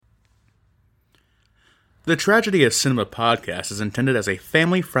The Tragedy of Cinema podcast is intended as a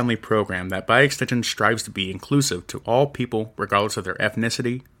family-friendly program that by extension strives to be inclusive to all people regardless of their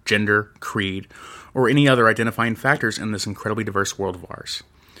ethnicity, gender, creed, or any other identifying factors in this incredibly diverse world of ours.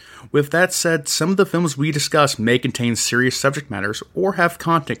 With that said, some of the films we discuss may contain serious subject matters or have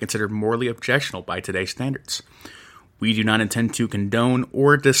content considered morally objectionable by today's standards. We do not intend to condone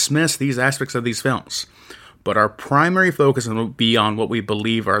or dismiss these aspects of these films, but our primary focus will be on what we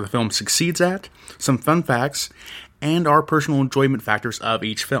believe the film succeeds at, some fun facts, and our personal enjoyment factors of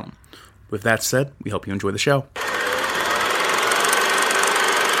each film. With that said, we hope you enjoy the show.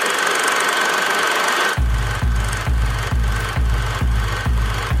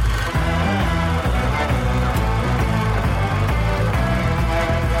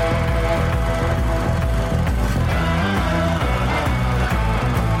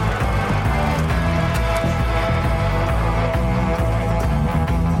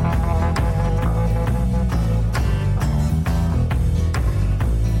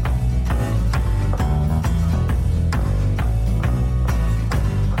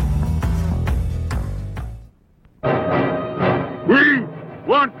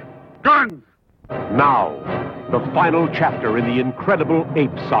 Final chapter in the incredible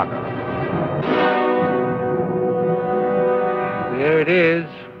Ape saga. There it is,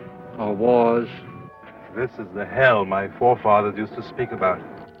 or was. This is the hell my forefathers used to speak about.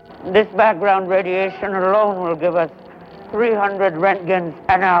 This background radiation alone will give us 300 Röntgens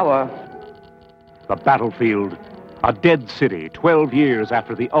an hour. The battlefield, a dead city 12 years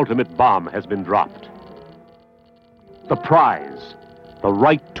after the ultimate bomb has been dropped. The prize, the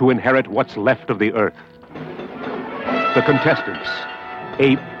right to inherit what's left of the Earth. The contestants,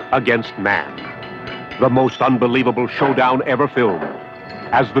 ape against man. The most unbelievable showdown ever filmed.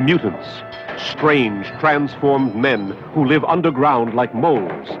 As the mutants, strange, transformed men who live underground like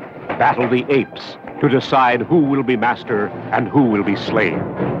moles, battle the apes to decide who will be master and who will be slave.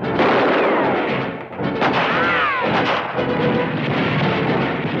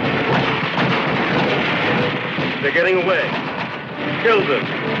 They're getting away. Kill them.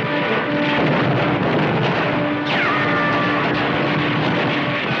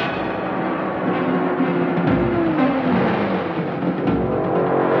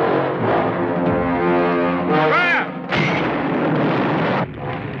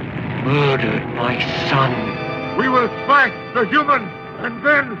 Murdered my son. We will smash the human, and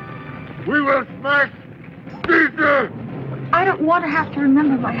then we will smash Caesar! I don't want to have to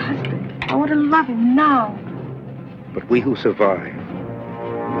remember my husband. I want to love him now. But we who survive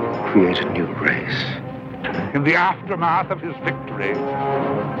will create a new race. In the aftermath of his victory,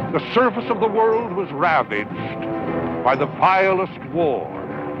 the surface of the world was ravaged by the vilest war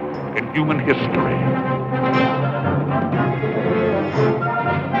in human history.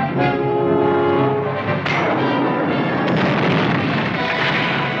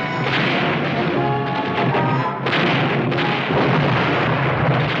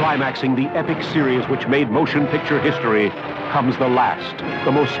 Climaxing the epic series which made motion picture history comes the last,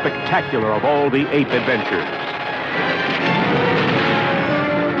 the most spectacular of all the ape adventures.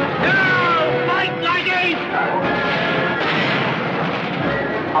 Now, fight like apes!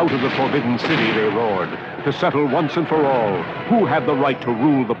 Out of the Forbidden City they roared, to settle once and for all who had the right to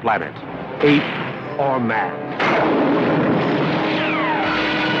rule the planet, ape or man.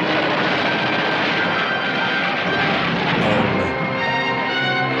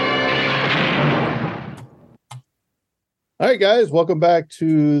 All right, guys, welcome back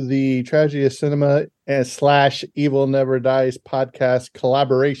to the Tragedy of Cinema / Evil Never Dies podcast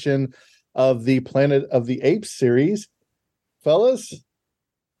collaboration of the Planet of the Apes series. Fellas,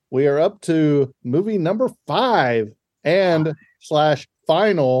 we are up to movie number 5 and /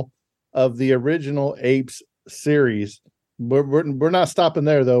 final of the original Apes series. We're not stopping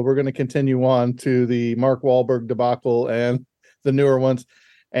there, though. We're going to continue on to the Mark Wahlberg debacle and the newer ones.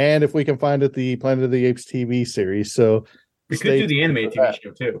 And if we can find it, the Planet of the Apes TV series. So we could do the animated TV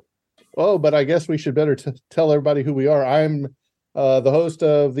show too. Oh, but I guess we should better tell everybody who we are. I'm the host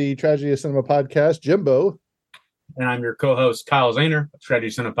of the Tragedy of Cinema podcast, Jimbo. And I'm your co-host, Kyle Zahner, of Tragedy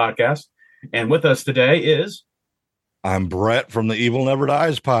of Cinema podcast. And with us today is... I'm Brett from the Evil Never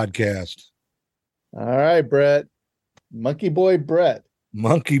Dies podcast. All right, Brett. Monkey Boy Brett.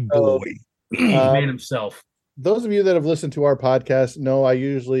 Monkey Boy. Man himself. Those of you that have listened to our podcast know I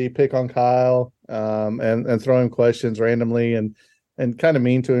usually pick on Kyle and throw him questions randomly and kind of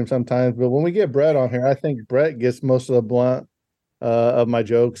mean to him sometimes. But when we get Brett on here, I think Brett gets most of the blunt of my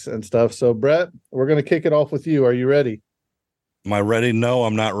jokes and stuff. So, Brett, we're going to kick it off with you. Are you ready? Am I ready? No,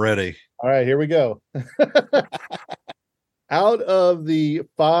 I'm not ready. All right, here we go. Out of the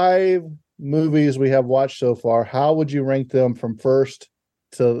 5 movies we have watched so far, how would you rank them from first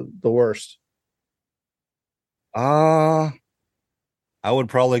to the worst? I would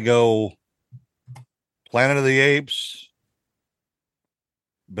probably go Planet of the Apes,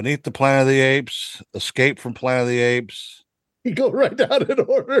 Beneath the Planet of the Apes, Escape from Planet of the Apes. You go right down in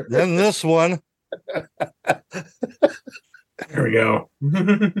order. Then this one. There we go.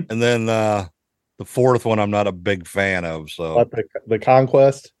 And then the fourth one I'm not a big fan of. So What, the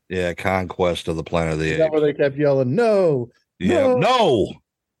Conquest? yeah, Conquest of the Planet of the Is Apes. that where they kept yelling, no? Yeah, no.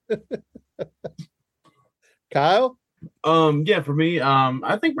 Kyle? Yeah, for me,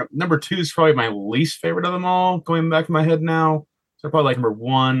 I think number 2 is probably my least favorite of them all. Going back in my head now, so probably like number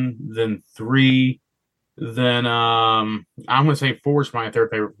 1, then 3, then I'm gonna say 4 is my third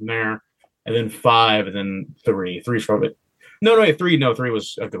favorite from there, and then 5, and then 3. 3 is probably no, wait, 3. No, 3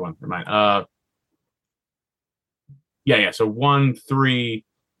 was a good one. Never mind. Yeah. So 1, 3,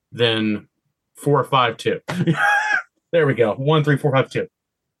 then 4, 5, 2. There we go. 1, 3, 4, 5, 2.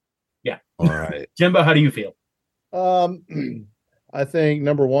 Yeah. All right. Jimbo, how do you feel? I think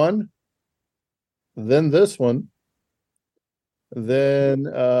number 1, then this one, then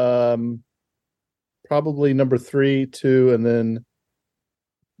probably number 3, 2, and then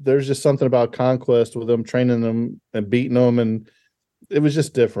there's just something about Conquest with them training them and beating them, and it was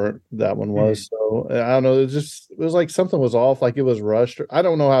just different. That one was. So I don't know. It was like something was off, like it was rushed. I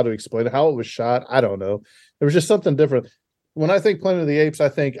don't know how to explain it, how it was shot. I don't know. There was just something different. When I think Planet of the Apes, I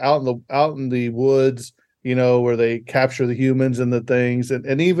think out in the woods, where they capture the humans and the things.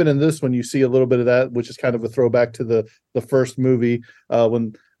 And even in this one, you see a little bit of that, which is kind of a throwback to the first movie,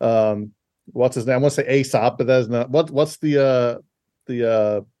 when what's his name? I want to say Aesop, but that's not what's the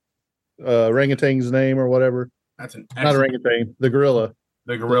orangutan's name or whatever. That's not orangutan, the gorilla.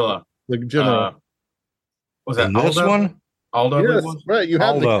 The gorilla. The general. Was that this one? Aldo? Yes, right. You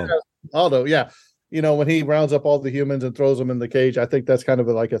have Aldo. Aldo, yeah. When he rounds up all the humans and throws them in the cage, I think that's kind of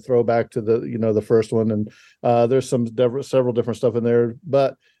like a throwback to the first one. And there's several different stuff in there.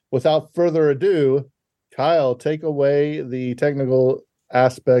 But without further ado, Kyle, take away the technical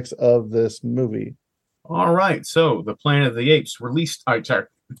aspects of this movie. All right. So the Planet of the Apes released,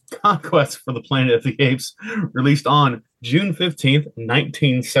 Conquest for the Planet of the Apes released on June 15th,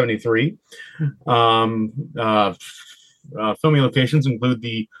 1973. Filming locations include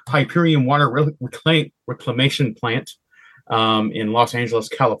the Hyperion Water Reclamation Plant in Los Angeles,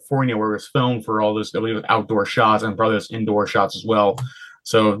 California, where it was filmed for all those, I believe, outdoor shots and probably those indoor shots as well.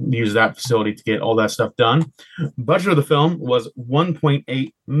 So use that facility to get all that stuff done. Budget of the film was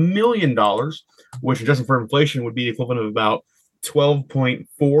 $1.8 million, which adjusted for inflation would be the equivalent of about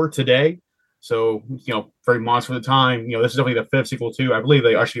 12.4 today. So, very modest for the time. This is definitely the fifth sequel too. I believe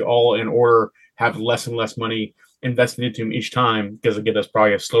they actually all in order have less and less money invested into them each time because it gives us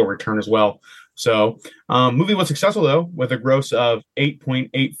probably a slow return as well. So, movie was successful though with a gross of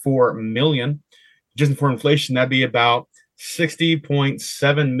 $8.84 million. Just for inflation, that'd be about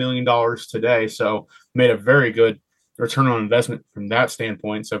 $60.7 million today. So, made a very good return on investment from that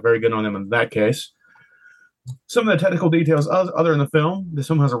standpoint. So, very good on them in that case. Some of the technical details other in the film. This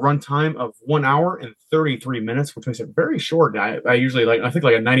film has a runtime of 1 hour and 33 minutes, which makes it very short. I usually I think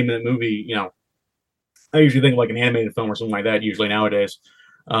like a 90-minute movie, I usually think of like an animated film or something like that usually nowadays.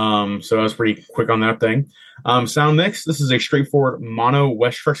 So I was pretty quick on that thing. Sound mix. This is a straightforward mono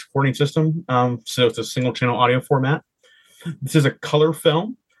Westrex recording system. So it's a single channel audio format. This is a color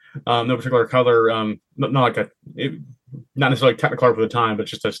film. No particular color, not necessarily technical color for the time, but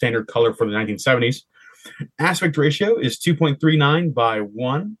just a standard color for the 1970s. Aspect ratio is 2.39 by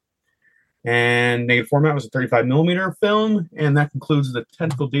 1. And negative format was a 35 millimeter film. And that concludes the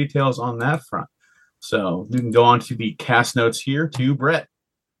technical details on that front. So we can go on to the cast notes here to Brett.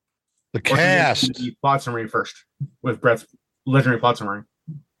 The cast. The plot summary first with Brett's legendary plot summary.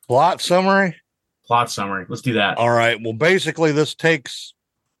 Plot summary? Plot summary. Let's do that. All right. Well, basically, this takes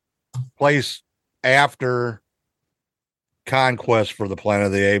place after Conquest for the Planet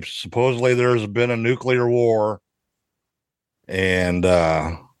of the Apes. Supposedly, there's been a nuclear war, and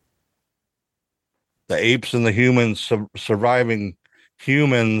the apes and the humans, surviving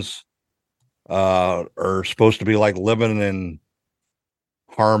humans, are supposed to be like living in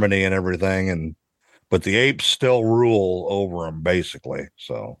harmony and everything, but the apes still rule over them, basically.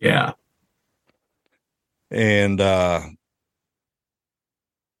 So yeah. And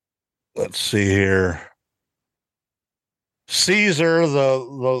let's see here. Caesar,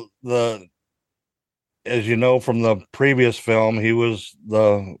 the as you know from the previous film, he was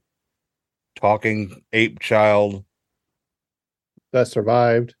the talking ape child that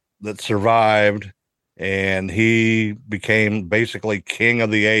survived, and he became basically king of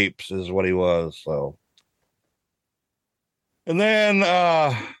the apes, is what he was. So, and then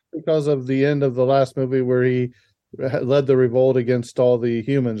because of the end of the last movie where he led the revolt against all the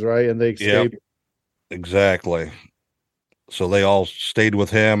humans, right? And they escaped. Yep, exactly. So they all stayed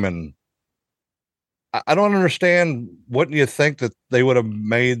with him, and I don't understand. Wouldn't you think that they would have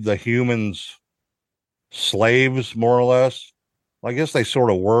made the humans slaves, more or less? I guess they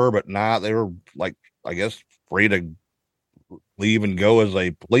sort of were, but not. They were like, I guess, free to leave and go as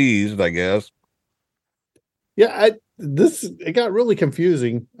they pleased, I guess. Yeah, it got really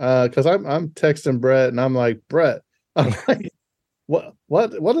confusing because I'm texting Brett and I'm like, Brett, I'm like,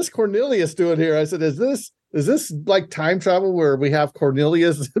 what is Cornelius doing here? I said, is this like time travel where we have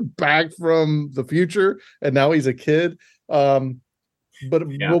Cornelius back from the future and now he's a kid? But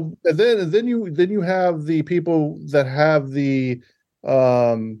Yeah. well, and then you have the people that have the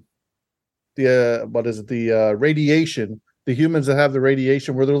what is it, the radiation, the humans that have the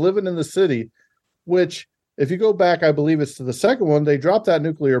radiation where they're living in the city, which if you go back, I believe it's to the second one, they dropped that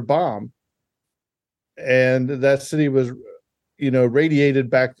nuclear bomb and that city was,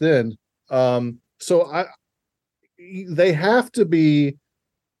 radiated back then. So they have to be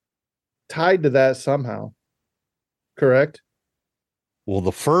tied to that somehow. Correct? Well,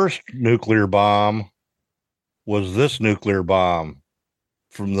 the first nuclear bomb was this nuclear bomb.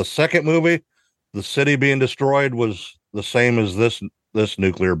 From the second movie, the city being destroyed was the same as this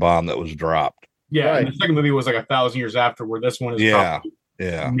nuclear bomb that was dropped. Yeah, right. And the second movie was like 1,000 years after, where this one is probably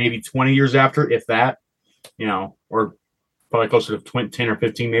maybe 20 years after, if that, or probably closer to 10 or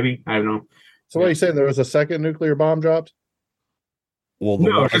 15, maybe. I don't know. So what are you saying? There was a second nuclear bomb dropped? Well,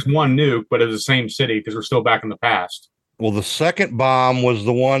 no, just one nuke, but it was the same city because we're still back in the past. Well, the second bomb was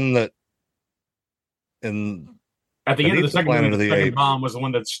the one that at the end of the second movie, the second bomb was the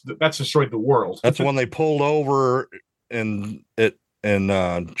one that's destroyed the world. That's the one they pulled over and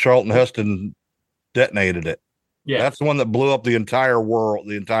Charlton Heston detonated it. Yeah, that's the one that blew up the entire world,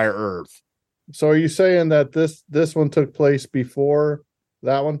 the entire Earth. So are you saying that this one took place before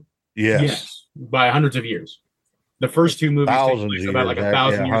that one? Yes, by hundreds of years. The first two movies take place about like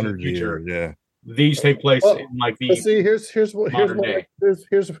 1,000 years in the future. Yeah, these take place in like the. See, here's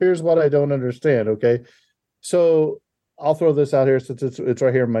what I don't understand. Okay, so I'll throw this out here since it's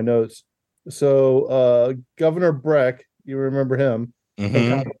right here in my notes. So Governor Breck, you remember him? Mm-hmm.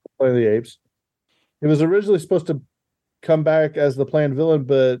 Planet of the Apes. He was originally supposed to come back as the planned villain,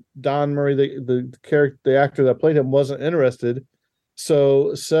 but Don Murray, the actor that played him, wasn't interested.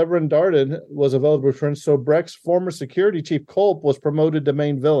 So Severin Darden was available to return. So Breck's former security chief Culp was promoted to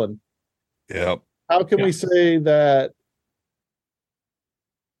main villain. Yep. How can we say that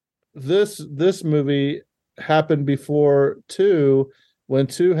this movie happened before 2, when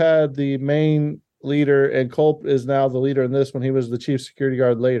 2 had the main leader and Culp is now the leader in this when he was the chief security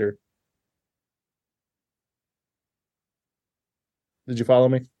guard later? Did you follow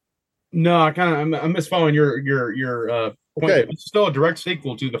me? No, I'm misfollowing your point. Okay. It's still a direct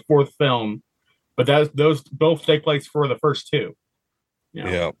sequel to the fourth film, but those both take place for the first two.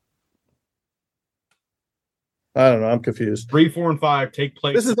 Yeah. I don't know. I'm confused. 3, 4, and 5 take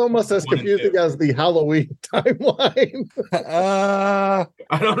place. This is almost as confusing as the Halloween timeline. I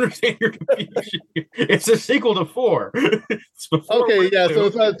don't understand your confusion. It's a sequel to 4. Okay, yeah, so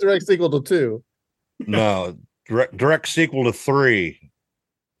it's not a direct sequel to 2. No, direct sequel to 3.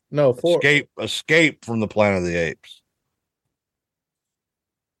 No, 4. Escape from the Planet of the Apes.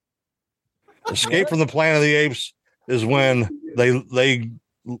 Escape from the Planet of the Apes is when they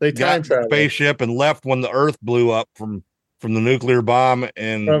time traveled spaceship and left when the Earth blew up from the nuclear bomb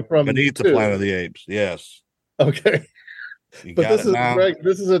and from beneath the Planet of the Apes. Yes. Okay. But this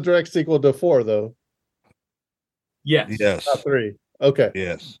is a direct sequel to 4, though. Yes. Not 3. Okay.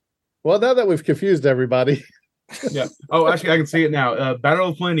 Yes. Well, now that we've confused everybody. Yeah. Oh, actually, I can see it now. Battle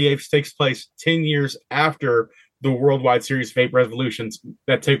of the Planet of the Apes takes place 10 years after the worldwide series of Ape Revolutions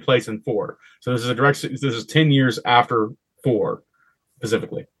that take place in 4. So this is 10 years after 4,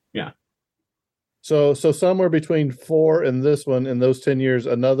 specifically. Yeah. So somewhere between 4 and this one, in those 10 years,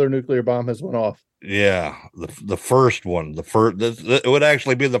 another nuclear bomb has went off. Yeah, the first one. It would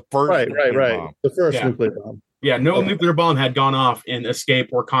actually be the first. Right. Bomb. The first nuclear bomb. Yeah, no nuclear bomb had gone off in Escape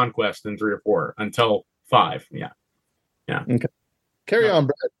or Conquest in 3 or 4 until 5. Yeah. Okay. Carry on,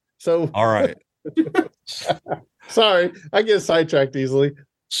 Brett. So all right. Sorry, I get sidetracked easily.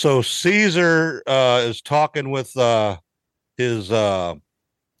 So Caesar is talking with his I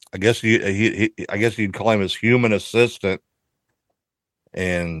guess you'd call him his human assistant,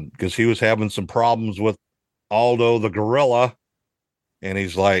 and because he was having some problems with Aldo the gorilla, and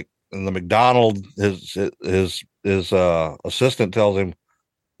he's like, and the McDonald, his assistant tells him,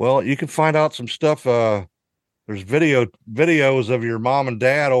 well, you can find out some stuff. There's videos of your mom and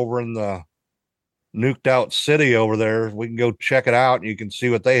dad over in the nuked out city over there. We can go check it out and you can see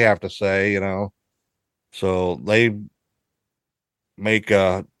what they have to say, So they make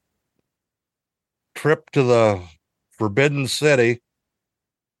a trip to the Forbidden City,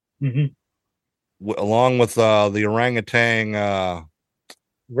 along with the orangutan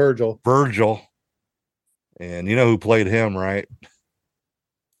Virgil. And you know who played him, right?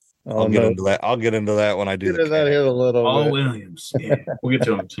 I'll get into that. I'll get into that when I do that here a little. Paul Williams. Yeah, we'll get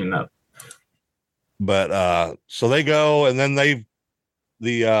to him soon enough. But so they go, and then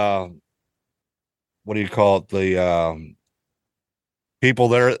what do you call it? The people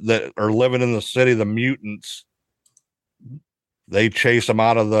there that are living in the city, the mutants, they chase them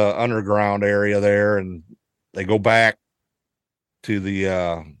out of the underground area there, and they go back to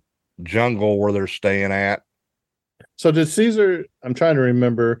the jungle where they're staying at. So did Caesar, I'm trying to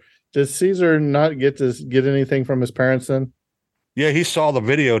remember, did Caesar not get anything from his parents then? Yeah, he saw the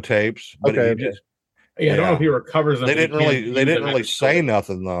videotapes, but okay. I don't know if he recovers them. They didn't really say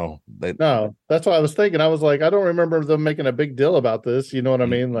nothing though. No, that's what I was thinking. I was like, I don't remember them making a big deal about this. You know what I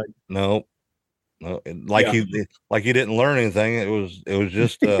mean? Like, no, he didn't learn anything. It was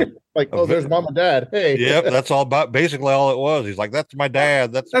just like, oh, there's mom and dad. Hey, yep, that's basically all it was. He's like, that's my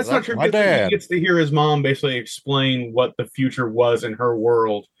dad. That's not true. My dad. He gets to hear his mom basically explain what the future was in her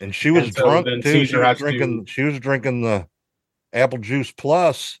world, and she was drunk too. She was drinking the apple juice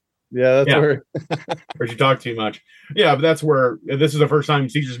plus. Yeah, that's where or she talked too much. Yeah, but that's where this is the first time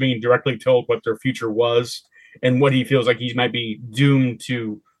Caesar's being directly told what their future was and what he feels like he might be doomed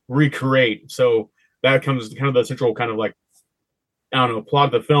to recreate. So that comes kind of the central kind of like, I don't know,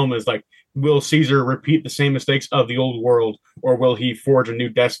 plot of the film is like, will Caesar repeat the same mistakes of the old world, or will he forge a new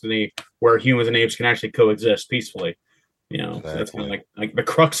destiny where humans and apes can actually coexist peacefully? Exactly. So that's kind of like the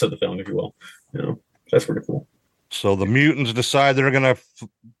crux of the film, if you will. That's pretty cool. So the mutants decide they're going to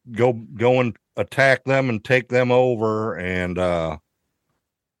go and attack them and take them over. And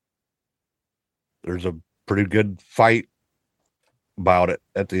there's a pretty good fight about it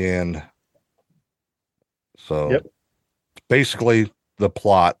at the end. So basically the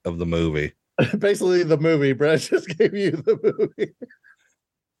plot of the movie. Basically the movie. Brett just gave you the movie.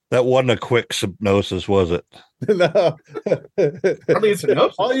 That wasn't a quick synopsis, was it? No. I mean,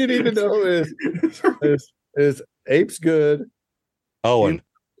 all you need to know is apes good. Oh, and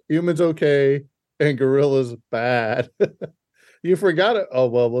humans okay, and gorillas bad. You forgot it. Oh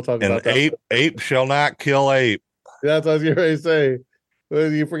well, we'll talk about that. Ape shall not kill ape. That's what I was going to say.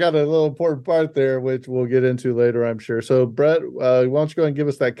 Well, you forgot a little important part there, which we'll get into later, I'm sure. So, Brett, why don't you go and give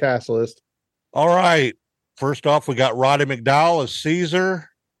us that cast list? All right. First off, we got Roddy McDowall as Caesar,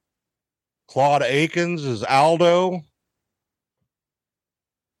 Claude Akins as Aldo,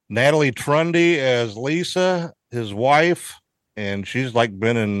 Natalie Trundy as Lisa, his wife, and she's like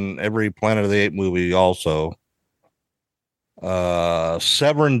been in every Planet of the Apes movie also.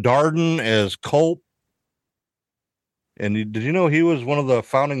 Severin Darden as Culp. And did you know he was one of the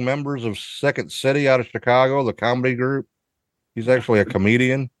founding members of Second City out of Chicago, the comedy group? He's actually a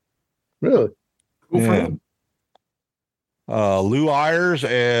comedian. Really? Cool for him. Lou Ayres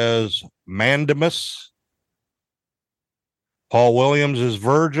as Mandamus. Paul Williams as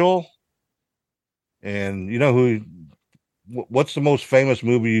Virgil. And you know what's the most famous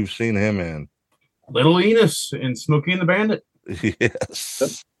movie you've seen him in? Little Enos in Smokey and the Bandit.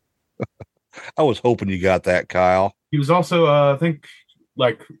 Yes. I was hoping you got that, Kyle. He was also, I think,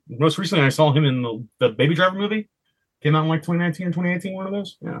 like most recently I saw him in the Baby Driver movie. Came out in like 2019 or 2018, one of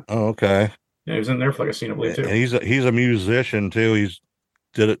those. Yeah. Oh, okay. Yeah, he was in there for like a scene, I believe, too. And he's a musician too. He's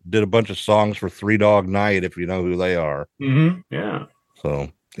did a bunch of songs for Three Dog Night, if you know who they are. Mm-hmm. Yeah. So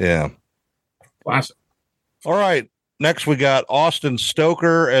yeah. Classic. All right. Next we got Austin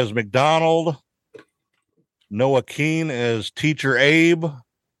Stoker as McDonald, Noah Keane as Teacher Abe,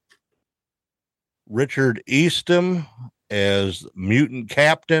 Richard Eastham as Mutant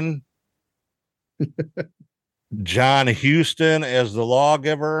Captain, John Huston as the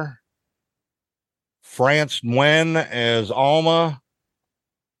Lawgiver, France Nguyen as Alma,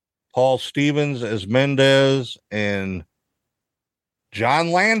 Paul Stevens as Mendez, and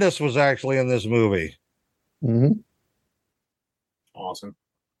John Landis was actually in this movie. Mm-hmm. Awesome.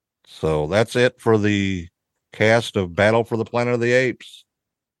 So that's it for the cast of Battle for the Planet of the Apes.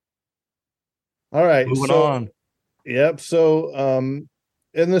 All right. Moving on. Yep. So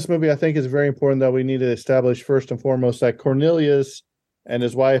in this movie, I think it's very important that we need to establish first and foremost that Cornelius and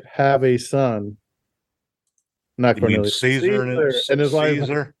his wife have a son. Not Cornelius. Caesar and his wife.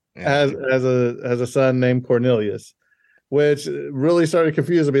 has a son named Cornelius, which really started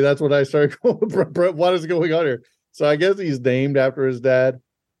confusing me. That's when I started going, Brett, what is going on here? So I guess he's named after his dad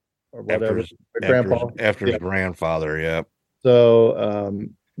or whatever, grandpa, after his grandfather. Yeah. So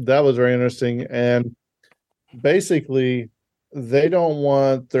that was very interesting. And basically, they don't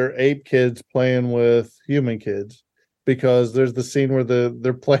want their ape kids playing with human kids because there's the scene where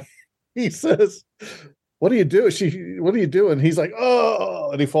they're playing. He says, "What are you doing?" "What are you doing?" He's like,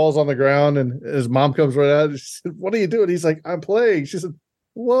 "Oh," and he falls on the ground, and his mom comes right out. She said, "What are you doing?" He's like, "I'm playing." She said,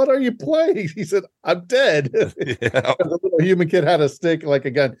 "What are you playing?" He said, "I'm dead." Yeah. The little human kid had a stick like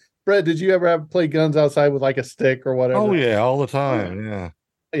a gun. Fred, did you ever have play guns outside with like a stick or whatever? Oh yeah, all the time. Yeah.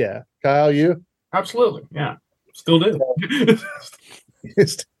 Yeah. Kyle, you? Absolutely. Yeah. Still do.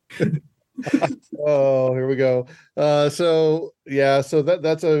 Oh, here we go. So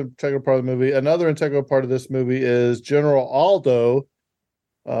that's a integral part of the movie. Another integral part of this movie is General Aldo.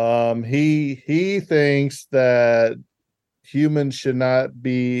 He thinks that humans should not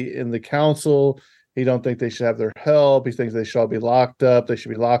be in the council. He don't think they should have their help. He thinks they should all be locked up. They should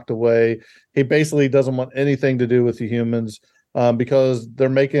be locked away. He basically doesn't want anything to do with the humans because they're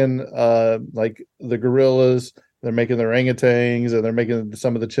making like the gorillas, they're making the orangutans, and they're making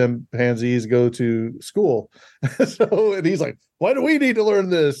some of the chimpanzees go to school. So, and he's like, "Why do we need to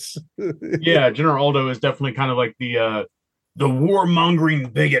learn this?" Yeah, General Aldo is definitely kind of like the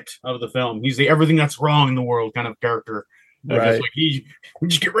warmongering bigot of the film. He's the everything that's wrong in the world kind of character. Right. Just like we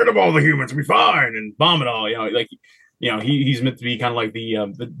just get rid of all the humans, we'll be fine, and bomb it all. He's meant to be kind of like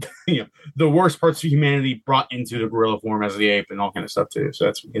the the worst parts of humanity brought into the gorilla form as the ape and all kind of stuff too. So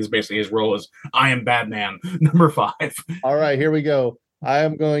that's basically his role as I am Batman number 5. All right, here we go. I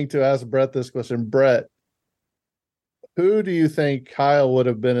am going to ask Brett this question. Brett, who do you think Kyle would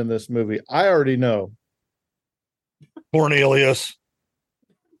have been in this movie? I already know. Cornelius.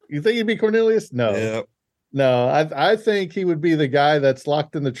 You think he'd be Cornelius? No. Yep. No, I think he would be the guy that's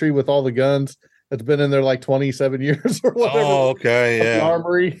locked in the tree with all the guns that's been in there like 27 years or whatever. Oh, okay, yeah. The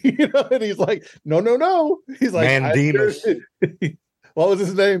armory, and he's like, no. He's like, Mandemus. What was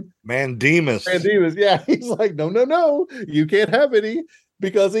his name? Mandemus. Yeah, he's like, no, you can't have any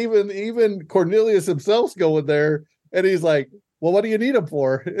because even Cornelius himself's going there, and he's like, well, what do you need him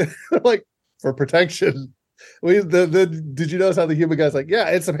for? Like, for protection. Did you notice how the human guy's like, yeah,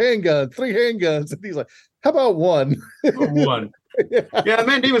 it's some handguns, 3 handguns, and he's like, how about one? One. Yeah,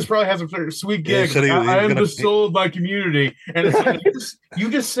 Mandemus probably has a sort of sweet gig. I am the soul of my community, and it's like, you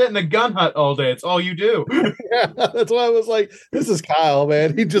just sit in a gun hut all day. It's all you do. Yeah, that's why I was like, this is Kyle,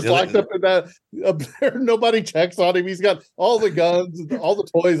 man. He just locked up in that up there. Nobody checks on him. He's got all the guns, all the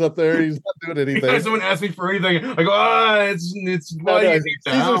toys up there. He's not doing anything. Someone asks me for anything, I go, it's why no, you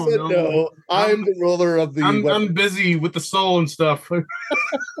Caesar said no. I'm the ruler of the. I'm busy with the soul and stuff.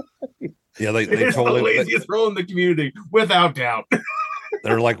 Yeah, they it's told the him laziest role in the community, without doubt.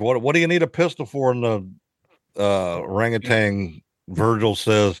 They're like, what do you need a pistol for? And the orangutan Virgil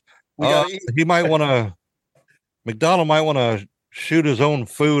says, he might want to. McDonald might want to shoot his own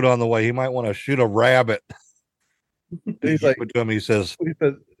food on the way. He might want to shoot a rabbit. He's like, to him, he says,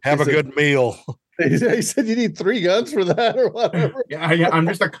 have a good meal. He said, you need 3 guns for that or whatever. Yeah, I'm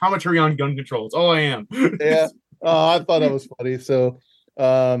just a commentary on gun control. It's all I am. Yeah. I thought that was funny.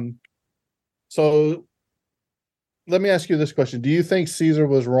 So let me ask you this question. Do you think Caesar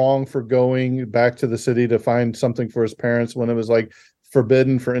was wrong for going back to the city to find something for his parents when it was like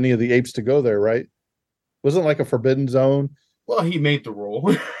forbidden for any of the apes to go there, right? Wasn't it like a forbidden zone? Well, he made the rule.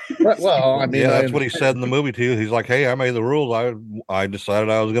 Right, well, I mean, that's what he said in the movie too. He's like, hey, I made the rules. I decided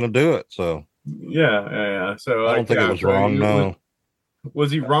I was going to do it. So yeah. So I don't think it was wrong. No.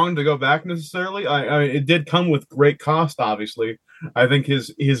 Was he wrong to go back necessarily? I mean, it did come with great cost, obviously. I think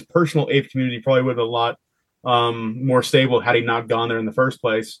his personal ape community probably would have been a lot more stable had he not gone there in the first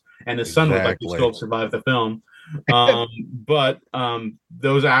place, and his son would likely still survive the film. But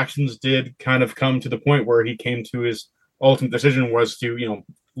those actions did kind of come to the point where he came to his ultimate decision was to,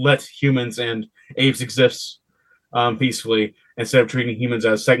 let humans and apes exist peacefully instead of treating humans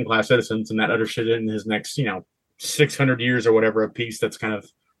as second-class citizens, and that ushered in his next, 600 years or whatever of peace that's kind of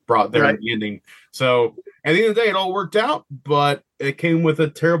brought there in the ending. So at the end of the day, it all worked out, but it came with a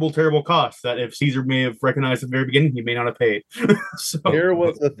terrible, terrible cost that if Caesar may have recognized at the very beginning, he may not have paid. Here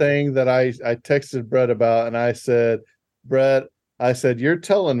was the thing that I texted Brett about, and I said, Brett, you're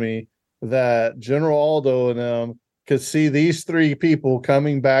telling me that General Aldo and them could see these 3 people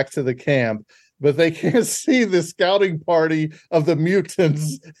coming back to the camp, but they can't see the scouting party of the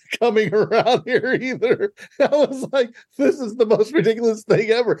mutants coming around here either. I was like, this is the most ridiculous thing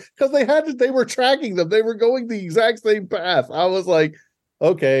ever. Because they were tracking them. They were going the exact same path. I was like,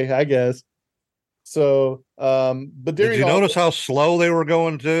 okay, I guess. So, but Did you notice how slow they were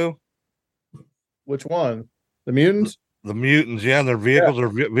going too? Which one? The mutants? The mutants, yeah, their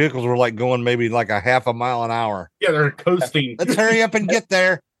vehicles were like going maybe like a half a mile an hour. Yeah, they're coasting. Let's hurry up and get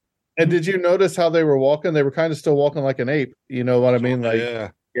there. And did you notice how they were walking? They were kind of still walking like an ape. You know what I mean? Like,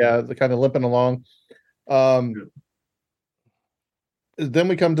 yeah, they're kind of limping along. Then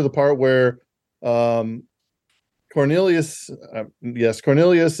we come to the part where Cornelius's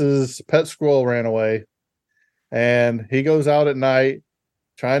pet squirrel ran away, and he goes out at night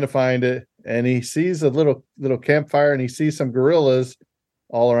trying to find it, and he sees a little campfire, and he sees some gorillas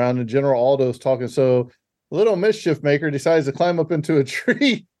all around, and General Aldo's talking. So little mischief maker decides to climb up into a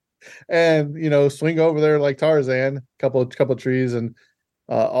tree and swing over there like Tarzan, couple trees, and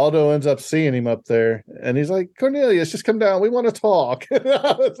Aldo ends up seeing him up there, and he's like, Cornelius, just come down, we want to talk.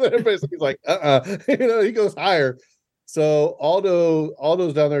 Everybody's like, he goes higher. So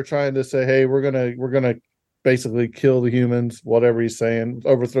Aldo's down there trying to say, hey, we're gonna basically kill the humans, whatever he's saying,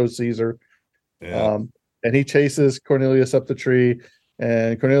 overthrow Caesar. And he chases Cornelius up the tree,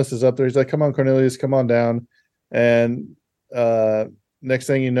 and Cornelius is up there. He's like, come on, Cornelius, come on down. And next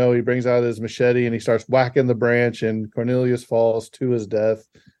thing you know, he brings out his machete and he starts whacking the branch, and Cornelius falls to his death.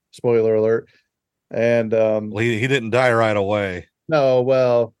 Spoiler alert. And he didn't die right away. No,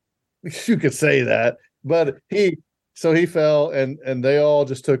 well, you could say that, but he fell, and they all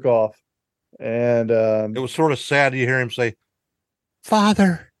just took off. And it was sort of sad to hear him say,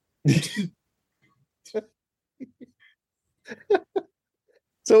 "Father."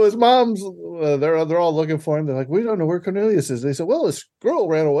 So his mom's, they're all looking for him. They're like, we don't know where Cornelius is. They said, well, his squirrel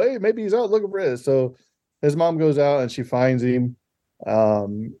ran away. Maybe he's out looking for it. So his mom goes out and she finds him.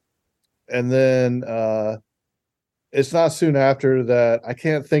 And then it's not soon after that. I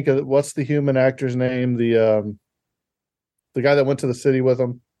can't think of what's the human actor's name. The guy that went to the city with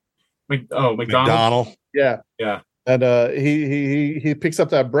him. McDonald. Yeah. And he picks up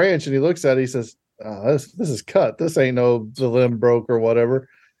that branch and he looks at it. He says, this is cut. This ain't the limb broke or whatever.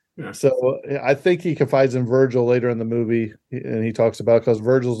 Yeah. So I think he confides in Virgil later in the movie, and he talks about, because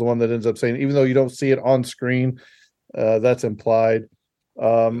Virgil's the one that ends up saying, even though you don't see it on screen, that's implied.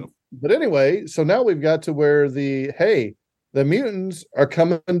 But anyway, so now we've got to where the mutants are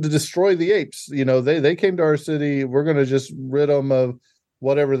coming to destroy the apes. They came to our city. We're going to just rid them of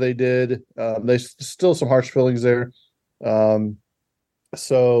whatever they did. There's still some harsh feelings there.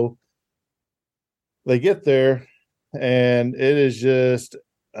 So they get there, and it is just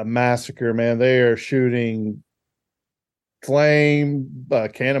a massacre, man. They are shooting flame,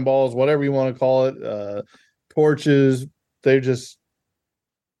 cannonballs, whatever you want to call it, torches. They're just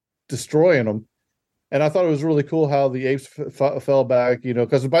destroying them. And I thought it was really cool how the apes fell back,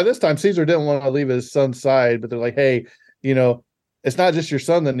 because by this time Caesar didn't want to leave his son's side, but they're like, hey, it's not just your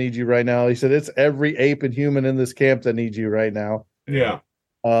son that needs you right now. He said, it's every ape and human in this camp that needs you right now. Yeah.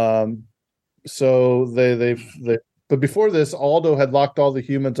 So they but before this, Aldo had locked all the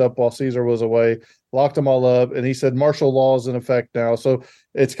humans up while Caesar was away, locked them all up, and he said martial law is in effect now. So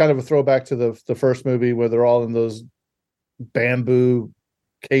it's kind of a throwback to the first movie where they're all in those bamboo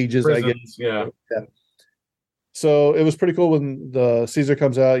cages, prisons, I guess. Yeah. So it was pretty cool when the Caesar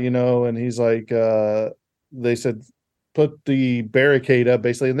comes out, and he's like, they said, put the barricade up,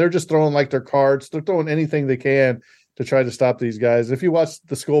 basically, and they're just throwing like their carts, they're throwing anything they can to try to stop these guys. If you watch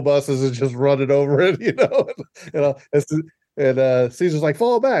the school buses, it's just running over it, and Caesar's like,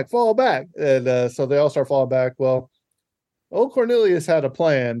 fall back, and so they all start falling back. Well, old Cornelius had a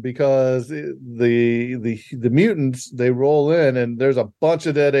plan, because the mutants, they roll in, and there's a bunch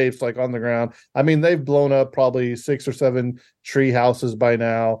of dead apes like on the ground. I mean, they've blown up probably 6 or 7 tree houses by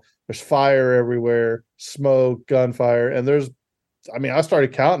now. There's fire everywhere, smoke, gunfire, and I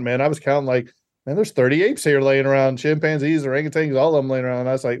started counting, man. I was counting like, man, there's 30 apes here laying around, chimpanzees, orangutans, all of them laying around. And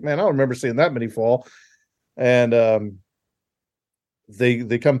I was like, man, I don't remember seeing that many fall. And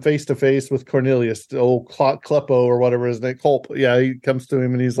they come face to face with Cornelius, the old Kleppo or whatever his name, Culp. Yeah, he comes to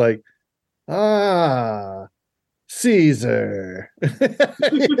him and he's like, Caesar.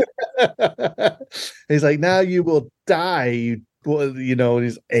 He's like, now you will die, and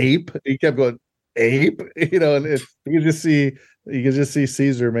he's ape. He kept going, ape, and you can just see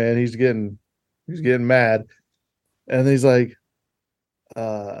Caesar, man. He's getting mad. And he's like,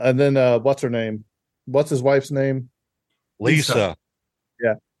 and then what's her name? What's his wife's name? Lisa.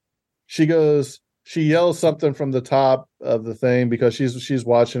 Yeah. She yells something from the top of the thing because she's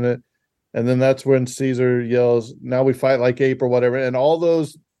watching it. And then that's when Caesar yells, now we fight like ape or whatever. And all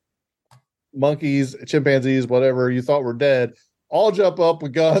those monkeys, chimpanzees, whatever you thought were dead, all jump up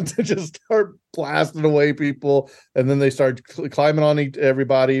with guns and just start blasting away people. And then they start climbing on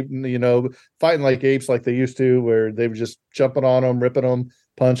everybody, fighting like apes like they used to, where they were just jumping on them, ripping them,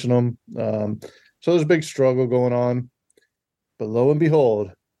 punching them. So there's a big struggle going on. But lo and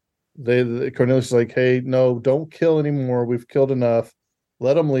behold, Cornelius is like, hey, no, don't kill anymore. We've killed enough.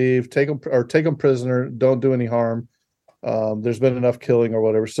 Let them leave. Take them prisoner. Don't do any harm. There's been enough killing or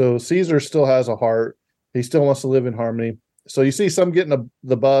whatever. So Caesar still has a heart. He still wants to live in harmony. So you see some getting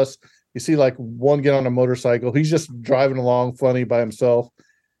the bus. You see like one get on a motorcycle. He's just driving along funny by himself.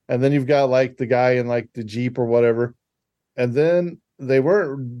 And then you've got like the guy in like the Jeep or whatever. And then they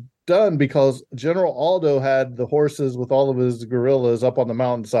weren't done because General Aldo had the horses with all of his guerrillas up on the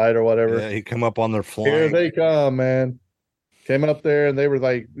mountainside or whatever. Yeah, he come up on their flank. Here they come, man. Came up there and they were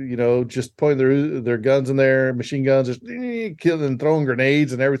like, just pointing their guns in there, machine guns, just killing and throwing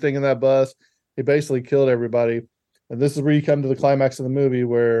grenades and everything in that bus. He basically killed everybody. And this is where you come to the climax of the movie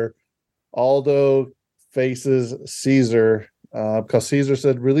where Aldo faces Caesar because Caesar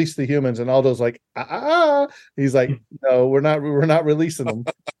said, release the humans. And Aldo's like, He's like, no, we're not releasing them.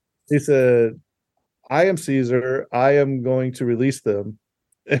 He said, I am Caesar. I am going to release them.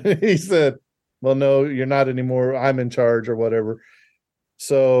 And he said, well, no, you're not anymore. I'm in charge or whatever.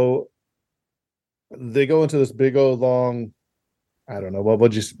 So they go into this big old long, I don't know, what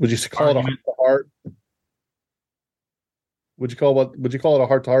would you call it, a heart to heart? Would you call it a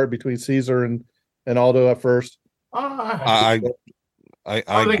heart to heart between Caesar and Aldo at first? I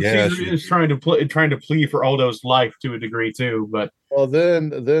think guess Caesar is trying to plead for Aldo's life to a degree too. But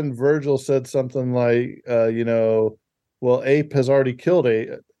then Virgil said something like, well, Ape has already killed Ape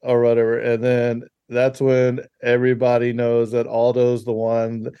or whatever, and then that's when everybody knows that Aldo's the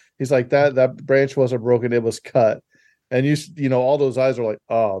one. He's like, that branch wasn't broken; it was cut. And Aldo's eyes are like,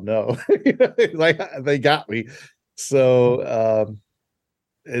 oh no, like they got me. So,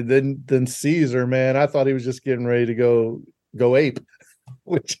 and then Caesar, man, I thought he was just getting ready to go ape,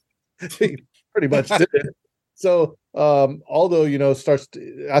 which he pretty much did. So, Aldo, starts.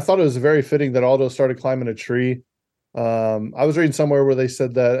 I thought it was very fitting that Aldo started climbing a tree. I was reading somewhere where they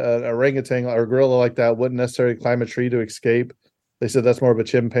said that an orangutan or a gorilla like that wouldn't necessarily climb a tree to escape. They said that's more of a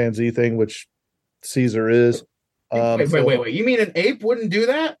chimpanzee thing, which Caesar is. Wait. You mean an ape wouldn't do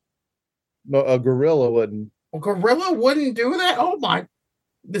that? No, a gorilla wouldn't. A gorilla wouldn't do that? Oh my!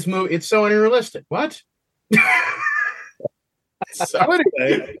 This movie, it's so unrealistic. What? So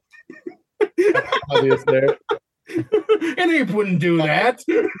anyway, obvious there. An ape wouldn't do that.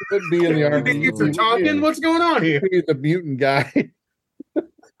 Could be in the army. Apes are talking. What's going on here? He's the mutant guy.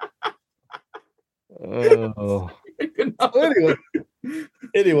 Oh.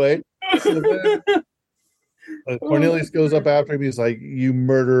 Anyway. So then, Cornelius goes up after him. He's like, "You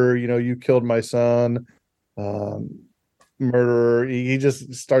murderer! You killed my son, murderer!" He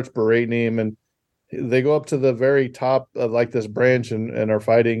just starts berating him, and they go up to the very top of like this branch and are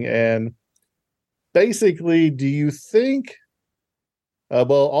fighting. And basically, do you think?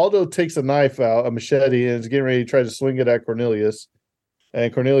 Aldo takes a knife out, a machete, and is getting ready to try to swing it at Cornelius.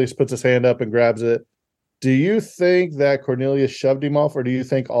 And Cornelius puts his hand up and grabs it. Do you think that Cornelius shoved him off, or do you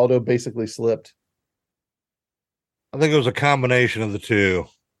think Aldo basically slipped? I think it was a combination of the two.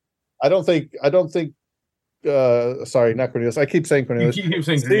 I don't think sorry, not Cornelius. I keep saying Cornelius. You keep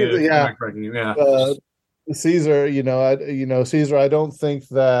saying Cornelius. Yeah. Caesar, Caesar, I don't think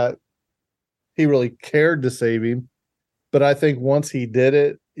that he really cared to save him, but I think once he did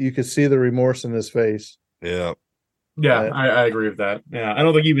it, you could see the remorse in his face. Yeah. Yeah, I agree with that. Yeah, I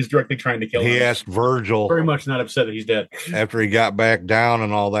don't think he was directly trying to kill him. He asked Virgil. Very much not upset that he's dead. After he got back down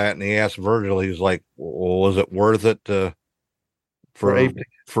and all that, and he asked Virgil, he was like, well, was it worth it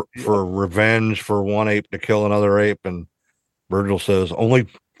for revenge for one ape to kill another ape? And Virgil says, only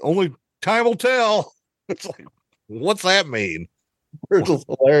time will tell. It's like, what's that mean? Virgil's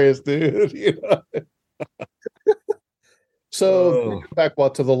hilarious, dude. So back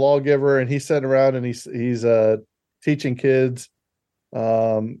to the lawgiver, and he's sitting around and he's teaching kids.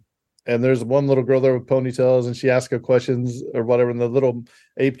 And there's one little girl there with ponytails, and she asks her questions or whatever, and the little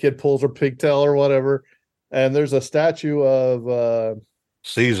ape kid pulls her pigtail or whatever. And there's a statue of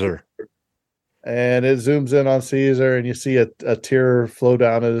Caesar. And it zooms in on Caesar, and you see a tear flow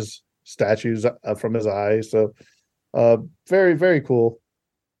down his statues from his eyes. So very, very cool.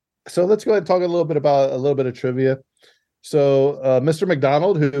 So let's go ahead and talk a little bit of trivia. So Mr.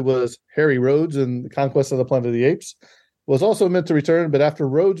 McDonald, who was Harry Rhodes in the Conquest of the Planet of the Apes, was also meant to return, but after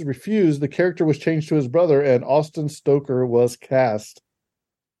Rhodes refused, the character was changed to his brother, and Austin Stoker was cast.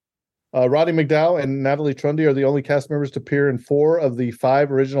 Roddy McDowall and Natalie Trundy are the only cast members to appear in 4 of the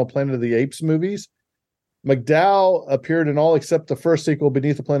 5 original Planet of the Apes movies. McDowell appeared in all except the first sequel,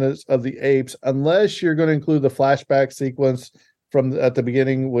 Beneath the Planet of the Apes, unless you're going to include the flashback sequence from at the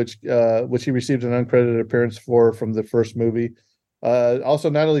beginning, which he received an uncredited appearance for from the first movie. Also,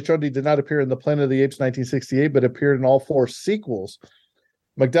 Natalie Trundy did not appear in the Planet of the Apes 1968, but appeared in all 4 sequels.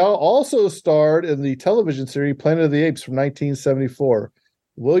 McDowell also starred in the television series Planet of the Apes from 1974.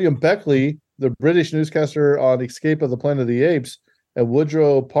 William Beckley, the British newscaster on Escape of the Planet of the Apes, and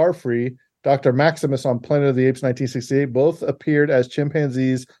Woodrow Parfrey, Dr. Maximus on Planet of the Apes 1968, both appeared as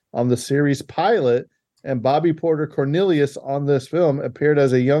chimpanzees on the series pilot, and Bobby Porter Cornelius on this film appeared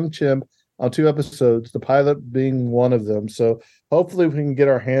as a young chimp on 2 episodes, the pilot being one of them. So hopefully we can get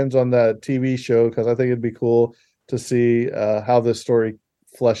our hands on that TV show, because I think it'd be cool to see how this story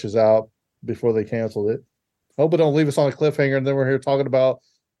fleshes out before they canceled it. Hope it don't leave us on a cliffhanger, and then we're here talking about,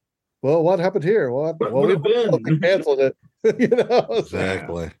 well, what happened here? Well, we canceled it.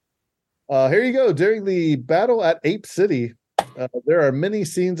 Exactly. Here you go. During the battle at Ape City, there are many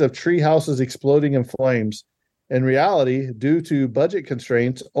scenes of tree houses exploding in flames. In reality, due to budget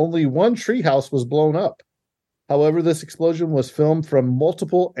constraints, only one tree house was blown up. However, this explosion was filmed from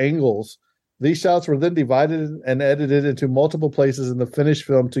multiple angles. These shots were then divided and edited into multiple places in the finished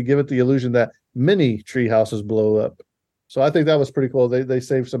film to give it the illusion that many tree houses blow up. So I think that was pretty cool. They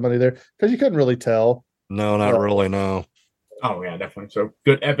saved some money there because you couldn't really tell. No, not really. No. Oh yeah, definitely. So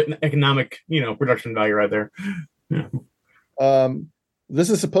good economic, production value right there. Yeah. This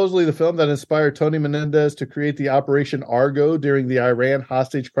is supposedly the film that inspired Tony Menendez to create the Operation Argo during the Iran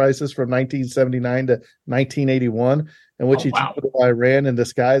hostage crisis from 1979 to 1981, in which he traveled to Iran in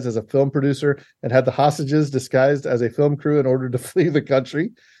disguise as a film producer and had the hostages disguised as a film crew in order to flee the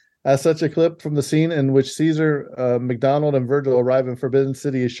country. As such, a clip from the scene in which Caesar, McDonald, and Virgil arrive in Forbidden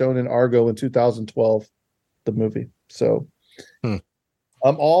City is shown in Argo in 2012, the movie. So,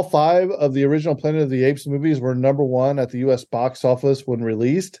 all 5 of the original Planet of the Apes movies were number 1 at the U.S. box office when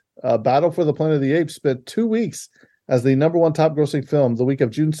released. Battle for the Planet of the Apes spent 2 weeks as the number 1 top-grossing film. The week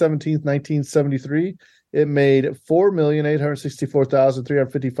of June 17th, 1973, it made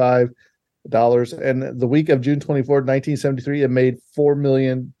 $4,864,355. And the week of June 24th, 1973, it made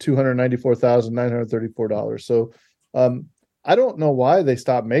 $4,294,934. So I don't know why they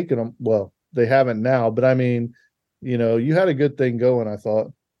stopped making them. Well, they haven't now, but I mean, you had a good thing going, I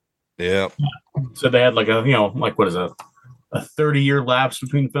thought. Yeah. So they had what is a 30-year lapse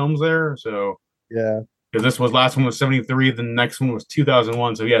between films there. So yeah, because this last one was 73, the next one was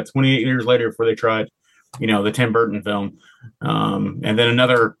 2001. So yeah, 28 years later before they tried, the Tim Burton film, and then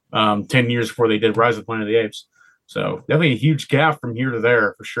another 10 years before they did Rise of the Planet of the Apes. So definitely a huge gap from here to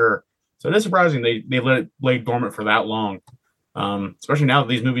there for sure. So it is surprising they let it lay dormant for that long, especially now that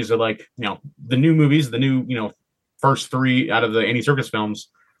these movies are the new movies, the new first 3 out of the Andy Serkis films,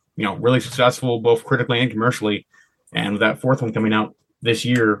 really successful both critically and commercially, and with that 4th one coming out this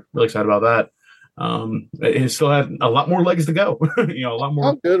year, really excited about that. It still had a lot more legs to go. A lot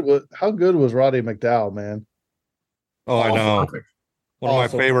more. How good was Roddy McDowall, man? Oh, I know. Perfect. One of my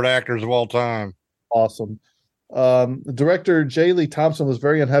favorite actors of all time. Awesome. Director J. Lee Thompson was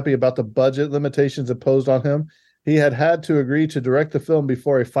very unhappy about the budget limitations imposed on him. He had to agree to direct the film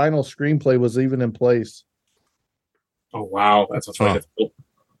before a final screenplay was even in place. Oh wow, that's what's really difficult.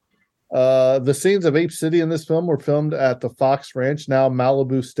 The scenes of Ape City in this film were filmed at the Fox Ranch, now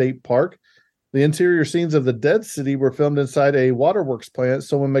Malibu State Park. The interior scenes of the Dead City were filmed inside a waterworks plant.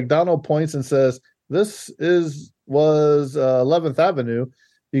 So when McDonald points and says, "This was 11th Avenue,"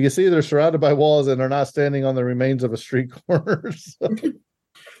 you can see they're surrounded by walls and are not standing on the remains of a street corner.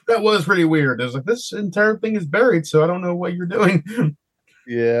 That was pretty weird. It was like, this entire thing is buried, so I don't know what you're doing.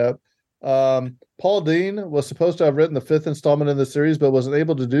 Yeah. Paul Dean was supposed to have written the 5th installment in the series, but wasn't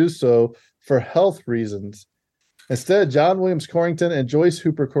able to do so for health reasons. Instead, John Williams Corrington and Joyce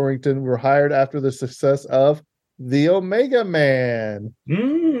Hooper Corrington were hired after the success of The Omega Man.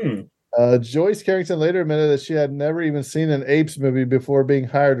 Joyce Carrington later admitted that she had never even seen an Apes movie before being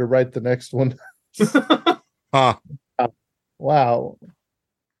hired to write the next one. Wow.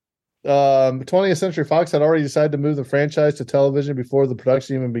 20th Century Fox had already decided to move the franchise to television before the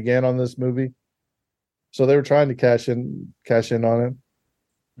production even began on this movie. So they were trying to cash in on it.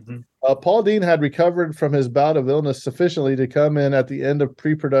 Mm-hmm. Paul Dean had recovered from his bout of illness sufficiently to come in at the end of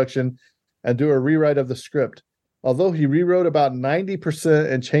pre-production and do a rewrite of the script. Although he rewrote about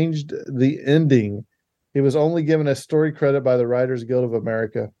 90% and changed the ending, he was only given a story credit by the Writers Guild of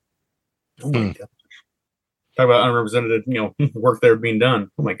America. Oh my gosh. Talk about unrepresented, work there being done.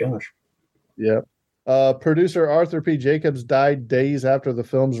 Oh my gosh. Yeah. Producer Arthur P. Jacobs died days after the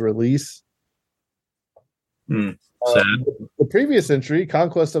film's release. Sad. The previous entry,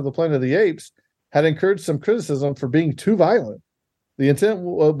 Conquest of the Planet of the Apes, had incurred some criticism for being too violent. The intent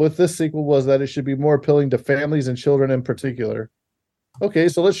with this sequel was that it should be more appealing to families and children in particular. Okay,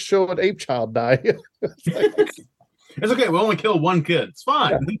 so let's show an ape child die. It's okay. We'll only kill one kid. It's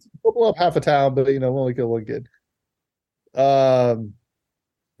fine. Yeah, we'll blow up half a town, but we'll only kill one kid.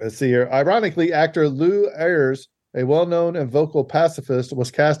 Let's see here. Ironically, actor Lou Ayres, a well-known and vocal pacifist, was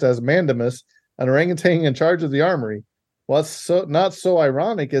cast as Mandamus, an orangutan in charge of the armory. What's not so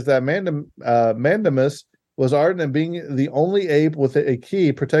ironic is that Mandamus was ardent in being the only ape with a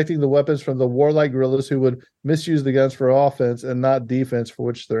key protecting the weapons from the warlike guerrillas who would misuse the guns for offense and not defense for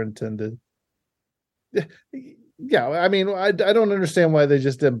which they're intended. Yeah, I mean, I don't understand why they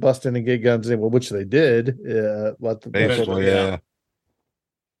just didn't bust in and get guns in, which they did. Basically, yeah.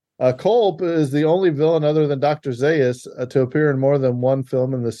 Culp is the only villain other than Dr. Zaius to appear in more than one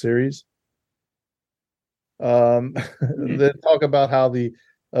film in the series. They talk about how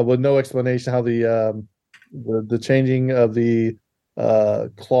with no explanation, how the changing of the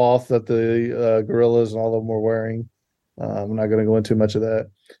cloth that the gorillas and all of them were wearing. I'm not going to go into much of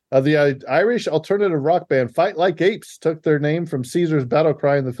that. The Irish alternative rock band Fight Like Apes took their name from Caesar's battle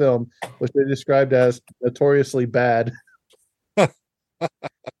cry in the film, which they described as notoriously bad.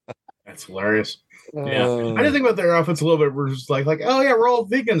 That's hilarious. Yeah, I didn't think about their outfits a little bit. We're just like, oh yeah, we're all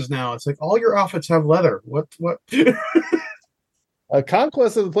vegans now. It's like all your outfits have leather. What?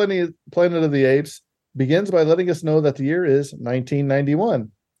 Conquest of the Planet of the Apes begins by letting us know that the year is 1991.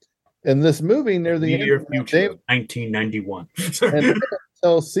 In this movie, near the year future, 1991, and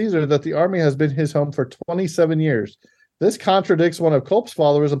tells Caesar that the army has been his home for 27 years. This contradicts one of Culp's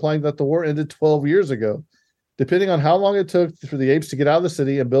followers, implying that the war ended 12 years ago. Depending on how long it took for the apes to get out of the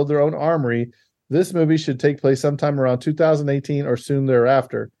city and build their own armory, this movie should take place sometime around 2018 or soon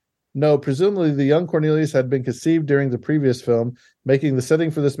thereafter. No, presumably the young Cornelius had been conceived during the previous film, making the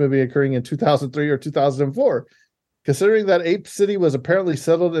setting for this movie occurring in 2003 or 2004. Considering that Ape City was apparently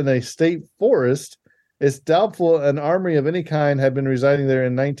settled in a state forest, it's doubtful an army of any kind had been residing there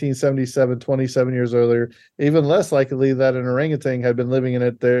in 1977, 27 years earlier. Even less likely that an orangutan had been living in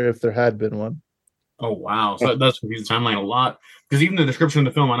it there if there had been one. Oh, wow. So that does confuse the timeline a lot. Because even the description of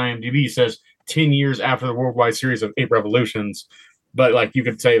the film on IMDb says 10 years after the worldwide series of Ape Revolutions. But, you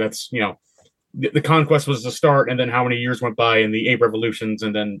could say that's, the conquest was the start, and then how many years went by in the Ape Revolutions,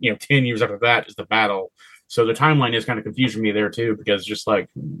 and then, 10 years after that is the battle. So the timeline is kind of confusing me there, too, because just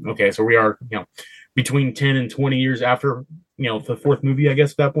okay, so we are, between 10 and 20 years after, the fourth movie, I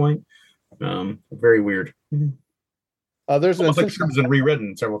guess, at that point. Very weird. There's almost like the script has been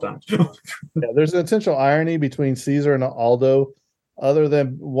rewritten several times. There's an intentional irony between Caesar and Aldo, other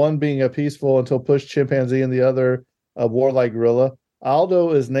than one being a peaceful until pushed chimpanzee and the other a warlike gorilla.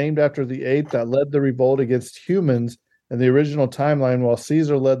 Aldo is named after the ape that led the revolt against humans in the original timeline, while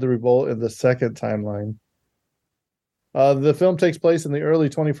Caesar led the revolt in the second timeline. The film takes place in the early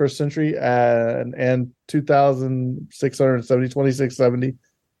 21st century and 2670.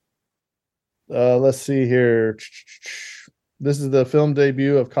 Let's see here. This is the film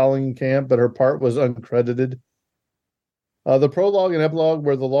debut of Colleen Camp, but her part was uncredited. The prologue and epilogue,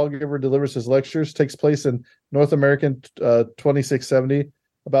 where the lawgiver delivers his lectures, takes place in North American 2670,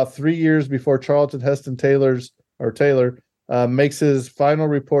 about 3 years before Charlton Heston Taylor makes his final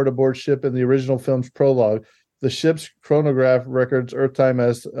report aboard ship in the original film's prologue. The ship's chronograph records Earth time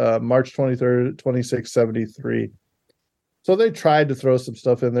as March 23rd, 2673. So they tried to throw some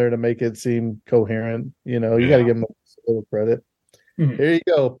stuff in there to make it seem coherent. You got to give them a little credit. Mm-hmm. Here you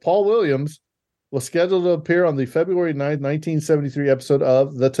go. Paul Williams was scheduled to appear on the February 9th, 1973 episode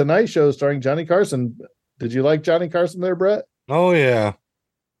of The Tonight Show starring Johnny Carson. Did you like Johnny Carson there, Brett? Oh, yeah.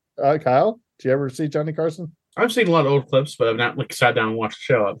 Kyle, did you ever see Johnny Carson? I've seen a lot of old clips, but I've not sat down and watched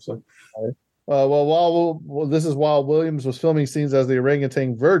the show, obviously. This is while Williams was filming scenes as the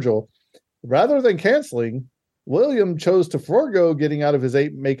orangutan Virgil. Rather than canceling, William chose to forego getting out of his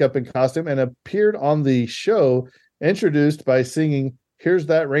ape makeup and costume and appeared on the show, introduced by singing "Here's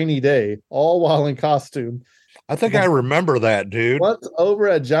That Rainy Day," all while in costume. I think I remember that, dude. Once over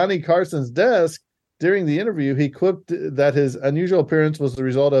at Johnny Carson's desk during the interview, he quipped that his unusual appearance was the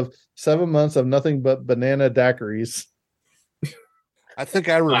result of 7 months of nothing but banana daiquiris. I think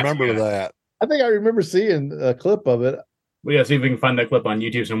I remember that. I think I remember seeing a clip of it. Well, yeah, see if we can find that clip on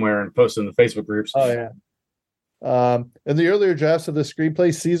YouTube somewhere and post it in the Facebook groups. Oh, yeah. In the earlier drafts of the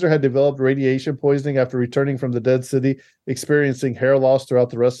screenplay, Caesar had developed radiation poisoning after returning from the dead city, experiencing hair loss throughout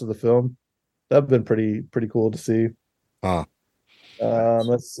the rest of the film. That'd been pretty cool to see.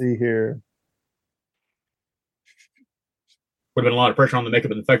 Let's see here. Would have been a lot of pressure on the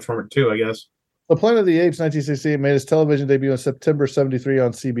makeup and effects from it too, I guess. The Planet of the Apes, 1968, made its television debut in September '73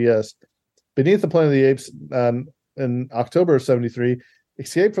 on CBS. Beneath the Planet of the Apes in October of 73,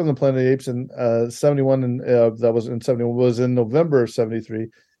 Escape from the Planet of the Apes in 71, and that was in 71, was in November of 73.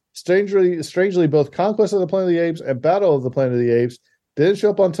 Strangely, both Conquest of the Planet of the Apes and Battle of the Planet of the Apes didn't show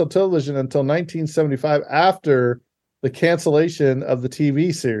up onto television until 1975 after the cancellation of the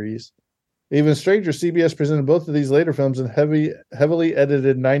TV series. Even stranger, CBS presented both of these later films in heavily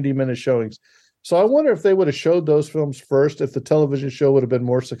edited 90-minute showings. So I wonder if they would have showed those films first, if the television show would have been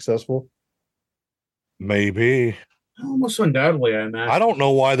more successful. Maybe. Almost undoubtedly, I imagine. I don't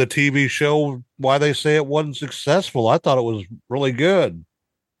know why the TV show, why they say it wasn't successful. I thought it was really good.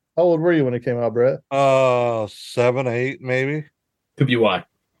 How old were you when it came out, Brett? 7, 8, maybe. Could be why.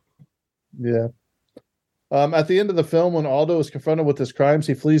 Yeah. At the end of the film, when Aldo is confronted with his crimes,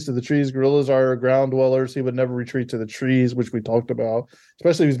 he flees to the trees. Gorillas are ground dwellers. He would never retreat to the trees, which we talked about,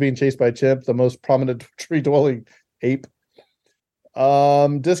 especially if he's being chased by Chimp, the most prominent tree-dwelling ape.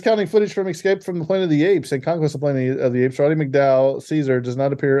 Discounting footage from Escape from the Planet of the Apes and Conquest of the Planet of the Apes, Roddy McDowell, Caesar, does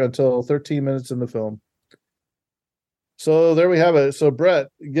not appear until 13 minutes in the film. So there we have it. So, Brett,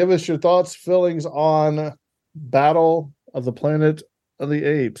 give us your thoughts, feelings on Battle of the Planet of the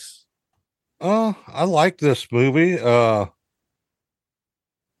Apes. I like this movie. I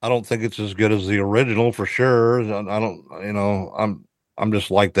don't think it's as good as the original for sure. I don't, I'm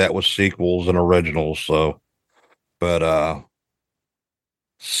just like that with sequels and originals. So, but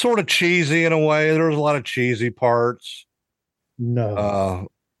sort of cheesy in a way. There was a lot of cheesy parts. No.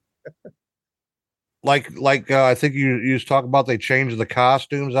 Like I think you was talking about they changed the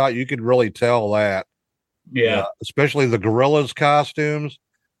costumes out. You could really tell that. Yeah. Especially the gorillas costumes.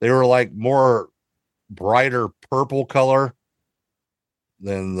 They were like more brighter purple color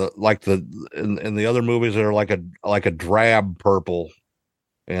than in the other movies. They're like a drab purple,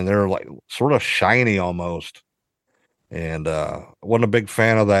 and they're like sort of shiny almost. And I wasn't a big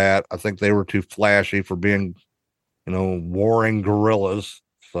fan of that. I think they were too flashy for being, warring gorillas.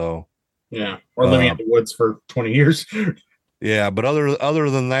 So yeah, or living in the woods for 20 years. Yeah, but other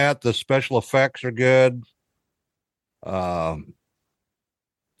than that, the special effects are good.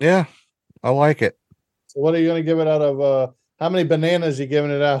 Yeah, I like it. So what are you going to give it out of, how many bananas are you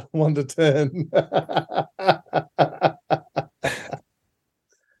giving it out? 1 to 10.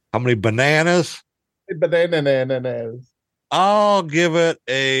 How many bananas? Bananas. I'll give it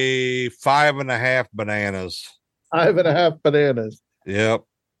a 5.5 bananas. 5.5 bananas. Yep.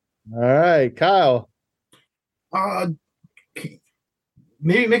 All right, Kyle.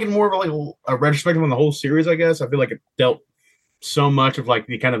 Maybe make it more of like a retrospective on the whole series, I guess. I feel like it dealt so much of like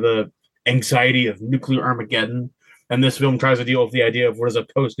the kind of the anxiety of nuclear Armageddon. And this film tries to deal with the idea of what is a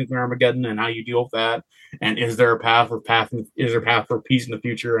post-nuclear Armageddon and how you deal with that. And is there a path for peace in the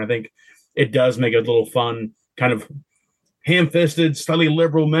future? And I think it does make a little fun, kind of ham-fisted, slightly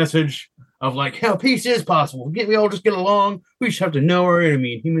liberal message of like, hell, peace is possible. We all just get along. We just have to know our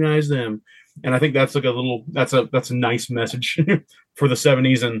enemy and humanize them. And I think that's like that's a nice message for the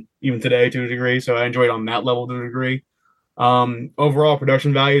 70s and even today to a degree. So I enjoyed it on that level to a degree. Overall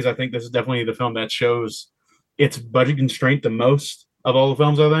production values, I think this is definitely the film that shows its budget constraint the most of all the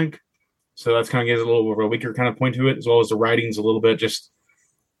films, I think. So that's kind of gives a little bit of a weaker kind of point to it, as well as the writing's a little bit just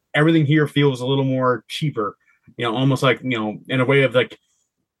everything here feels a little more cheaper, almost like, in a way of like,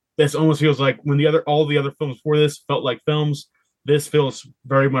 this almost feels like when all the other films before this felt like films, this feels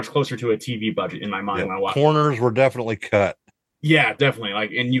very much closer to a TV budget in my mind when I watch. Corners were definitely cut. Yeah, definitely.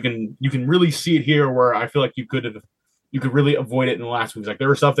 Like, and you can really see it here where I feel like you could really avoid it in the last movies. Like there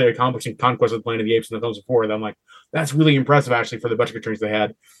was stuff they accomplished in Conquest of the Planet of the Apes in the films before that I'm like, that's really impressive actually for the budget constraints they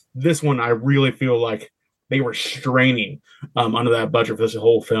had. This one, I really feel like they were straining under that budget for this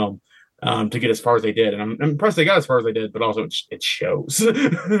whole film to get as far as they did. And I'm impressed they got as far as they did, but also it shows.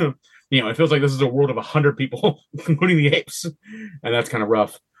 It feels like this is a world of 100 people, including the apes. And that's kind of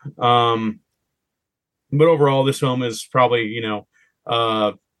rough. But overall, this film is probably,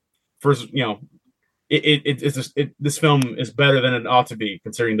 first, this film is better than it ought to be,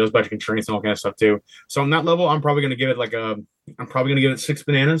 considering those budget constraints and all kind of stuff too. So on that level, I'm probably going to give it 6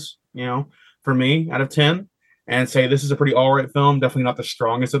 bananas, for me out of 10, and say this is a pretty all right film. Definitely not the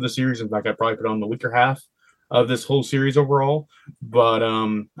strongest of the series. In fact, I'd probably put it on the weaker half of this whole series overall. But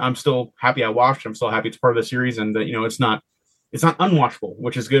I'm still happy I watched. I'm still happy it's part of the series, and that it's not unwatchable,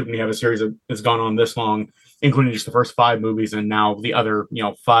 which is good when you have a series that has gone on this long, including just the first 5 movies, and now the other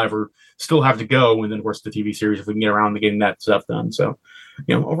 5 are still have to go, and then of course the TV series if we can get around to getting that stuff done. So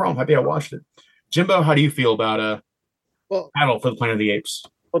overall I'm happy I watched it. Jimbo, how do you feel about Battle for the Planet of the Apes?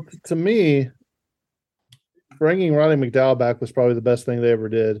 Well, to me, bringing Roddy McDowell back was probably the best thing they ever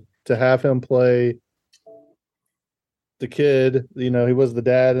did. To have him play the kid, he was the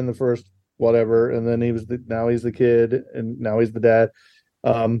dad in the first whatever, and then now he's the kid, and now he's the dad.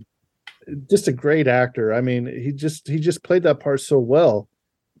 Just a great actor. I mean, he just played that part so well.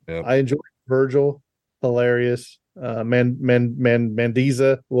 Yep. I enjoyed Virgil, hilarious.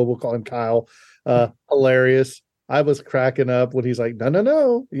 Mandiza, well, we'll call him Kyle, hilarious. I was cracking up when he's like,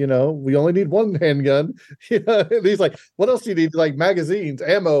 no, we only need one handgun. And he's like, what else do you need? Like magazines,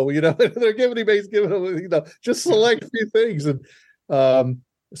 ammo, they're giving him, just select a few things. And so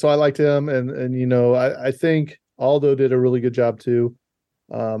I liked him. And I think Aldo did a really good job too.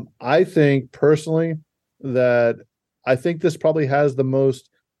 I think personally that I think this probably has the most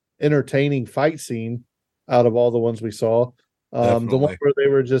entertaining fight scene out of all the ones we saw. The one where they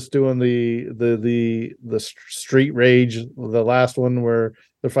were just doing the street rage, the last one where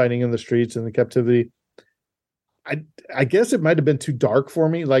they're fighting in the streets in the captivity. I guess it might have been too dark for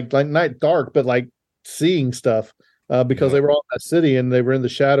me, like not dark, but like seeing stuff because they were all in that city and they were in the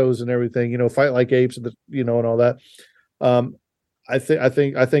shadows and everything. Fight like apes, and all that. I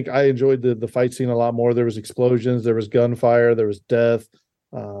think I enjoyed the fight scene a lot more. There was explosions, there was gunfire, there was death,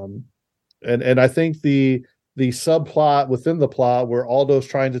 and I think the subplot within the plot where Aldo's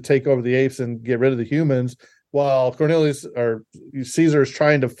trying to take over the apes and get rid of the humans, while Cornelius or Caesar is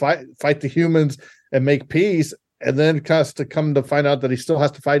trying to fight the humans and make peace, and then has to come to find out that he still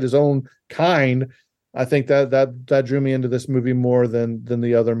has to fight his own kind. I think that drew me into this movie more than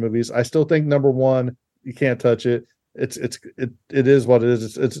the other movies. I still think number one, you can't touch it. It is what it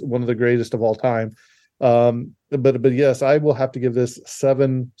is. It's one of the greatest of all time. But yes, I will have to give this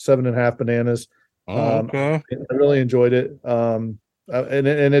 7.5 bananas. Okay. I really enjoyed it. And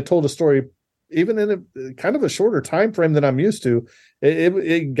it told a story even in a kind of a shorter time frame than I'm used to.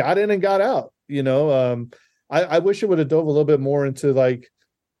 It got in and got out. I wish it would have dove a little bit more into like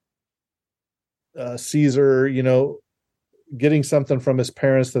Caesar, getting something from his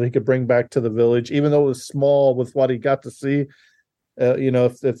parents that he could bring back to the village, even though it was small with what he got to see.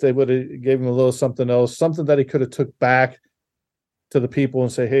 If they would have gave him a little something else, something that he could have took back to the people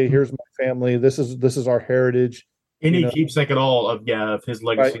and say, hey, here's my family. This is our heritage. Any keepsake at all of his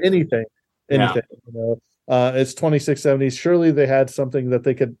legacy. Right, anything. Yeah. It's 2670s. Surely they had something that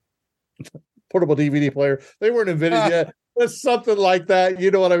they could portable DVD player. They weren't invented yet. It's something like that.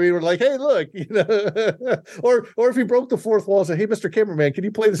 You know what I mean? We're like, hey, look, or if he broke the fourth wall and said, hey, Mr. Cameraman, can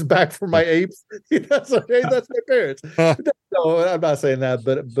you play this back for my apes? That's okay. That's my parents. No, I'm not saying that,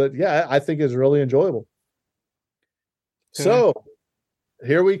 but yeah, I think it's really enjoyable. So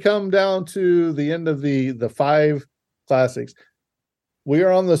here we come down to the end of the 5 classics. We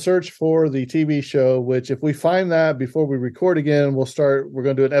are on the search for the TV show, which if we find that before we record again, we're going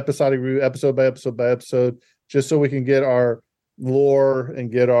to do an episodic review, episode by episode, just so we can get our lore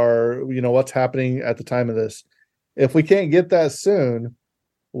and get our, what's happening at the time of this. If we can't get that soon,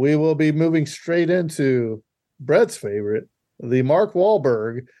 we will be moving straight into Brett's favorite, the Mark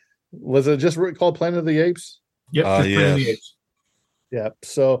Wahlberg. Was it just called Planet of the Apes? Yep. Planet of the Apes. Yep.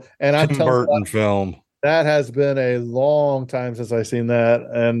 So, and I'm Tim Burton film. That has been a long time since I've seen that,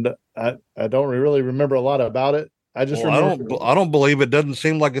 and I don't really remember a lot about it. I just remember. I don't believe it. Doesn't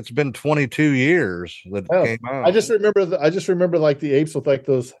seem like it's been 22 years that it came out. I just remember like the apes with like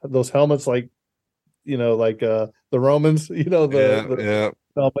those helmets, like the Romans, the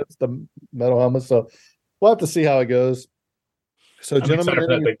helmets, the metal helmets. So we'll have to see how it goes. So, I'm excited for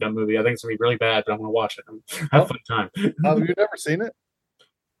that Big Dumb movie. I think it's gonna be really bad, but I'm gonna watch it. Have a fun time. Have you never seen it?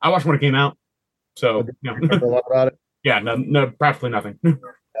 I watched when it came out. So remember a lot about it. Yeah, no, practically nothing.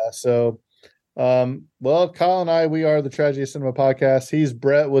 So, well, Kyle and I, we are the Tragedy of Cinema podcast. He's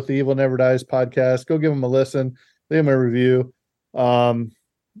Brett with the Evil Never Dies podcast. Go give him a listen, leave him a review. Well,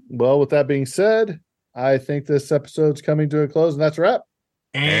 with that being said, I think this episode's coming to a close, and that's a wrap.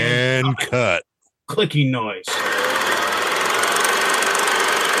 And cut. Clicking noise.